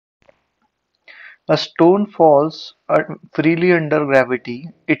A stone falls freely under gravity.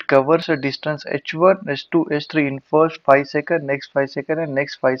 It covers a distance h1, h2, h3 in first 5 seconds, next 5 seconds, and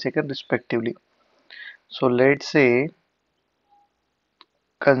next 5 seconds respectively. So let's say,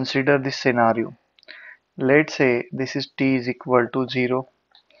 consider this scenario. Let's say this is t is equal to 0,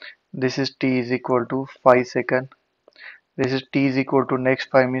 this is t is equal to 5 seconds, this is t is equal to next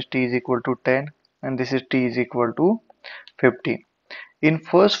 5 means t is equal to 10, and this is t is equal to 15. In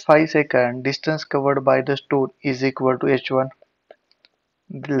first 5 seconds, distance covered by the stone is equal to h1.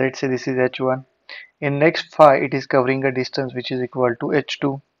 Let's say this is h1. In next 5 it is covering a distance which is equal to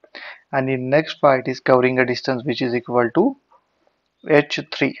h2, and in next 5 it is covering a distance which is equal to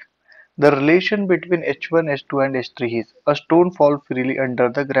h3. The relation between h1, h2 and h3 is a stone fall freely under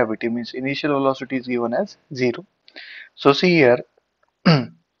the gravity means initial velocity is given as 0. So see here,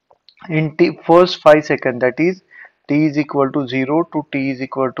 in first 5 seconds, that is t is equal to 0 to t is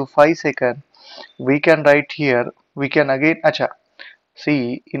equal to 5 seconds, we can write here, we can again acha,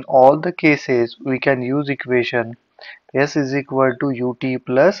 see, in all the cases we can use equation s is equal to ut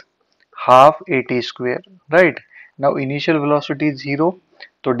plus half at square, right? Now initial velocity is 0,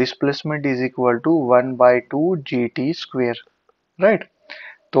 so displacement is equal to 1 by 2 gt square, right?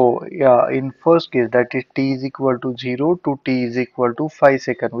 So yeah, in first case, that is t is equal to 0 to t is equal to 5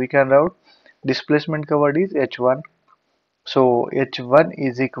 seconds, we can write displacement covered is h1. So h1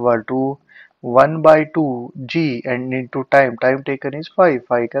 is equal to 1 by 2 g, and into time taken is 5,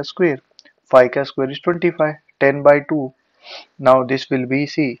 5 ka square. 5 ka square is 25, 10 by 2. Now this will be,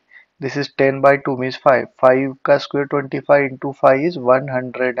 see, this is 10 by 2 means 5. 5 ka square 25 into 5 is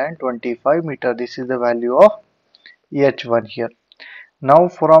 125 meter. This is the value of h1 here. Now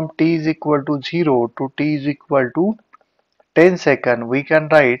from t is equal to 0 to t is equal to 10 second, we can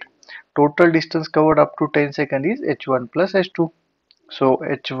write total distance covered up to 10 second is h1 plus h2. So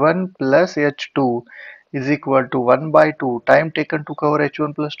h1 plus h2 is equal to 1 by 2. Time taken to cover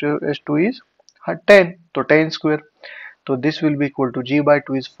h1 plus h2 is 10. So 10 square. So this will be equal to g by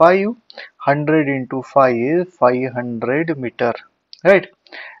 2 is 5. 100 into 5 is 500 meter. Right.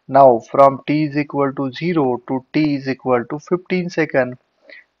 Now from t is equal to 0 to t is equal to 15 second,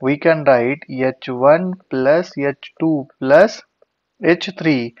 we can write h1 plus h2 plus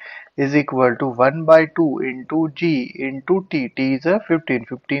h3 is equal to 1 by 2 into g into t. T is a 15.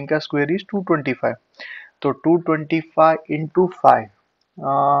 15 ka square is 225. So 225 into 5.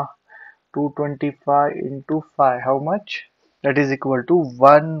 Uh, 225 into 5. How much? That is equal to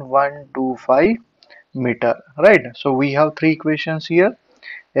 1125 meter. Right. So we have three equations here.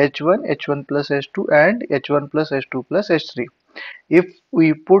 H1, H1 plus H2 and H1 plus H2 plus H3. If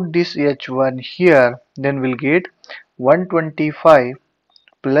we put this H1 here, then we'll get 125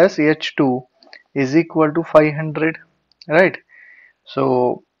 plus H2 is equal to 500, right?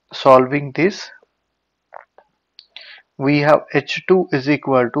 So solving this, we have H2 is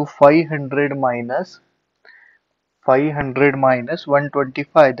equal to 500 minus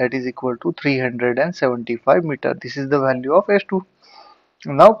 125, that is equal to 375 meter. This is the value of H2.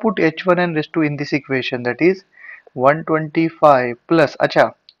 Now put H1 and H2 in this equation, that is 125 plus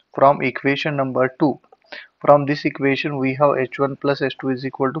acha, from equation number 2. From this equation we have H1 plus H2 is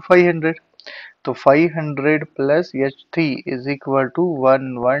equal to 500. So 500 plus H3 is equal to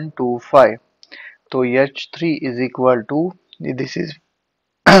 1125. So H3 is equal to, this is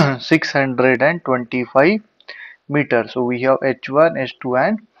 625 meters. So we have H1, H2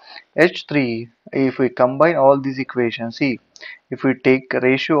 and H3. If we combine all these equations, see, if we take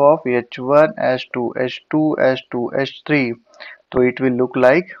ratio of H1 as to H2 as to H3, so it will look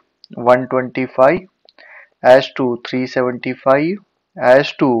like 125 as to 375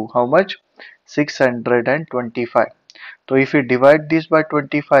 as to how much? 625. So if we divide this by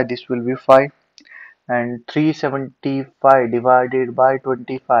 25, this will be 5, and 375 divided by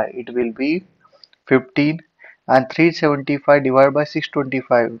 25, it will be 15, and 375 divided by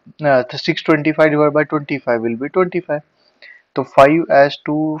 625, 625 divided by 25 will be 25. So 5 as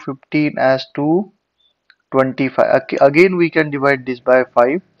to 15 as to 25. Again we can divide this by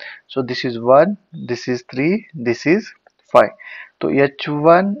 5. So this is 1, this is 3, this is 5. So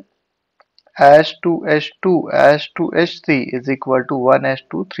H1 as to H2 as to H3 is equal to 1 as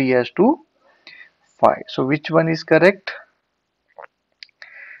to 3 as to 5. So which one is correct?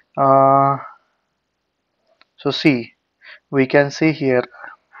 Uh, so see, we can see here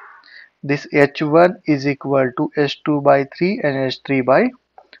this H1 is equal to H2 by 3 and H3 by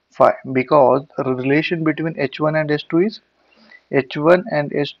 5, because the relation between H1 and H2 is H1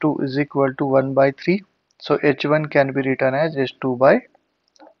 and H2 is equal to 1 by 3. So H1 can be written as H2 by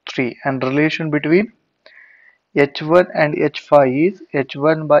 3, and relation between H1 and H5 is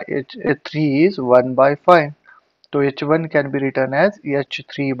H1 by H3 is 1 by 5. So H1 can be written as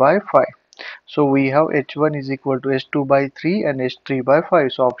H3 by 5. So we have H1 is equal to H2 by 3 and H3 by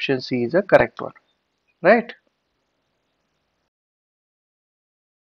 5. So option C is the correct one. Right?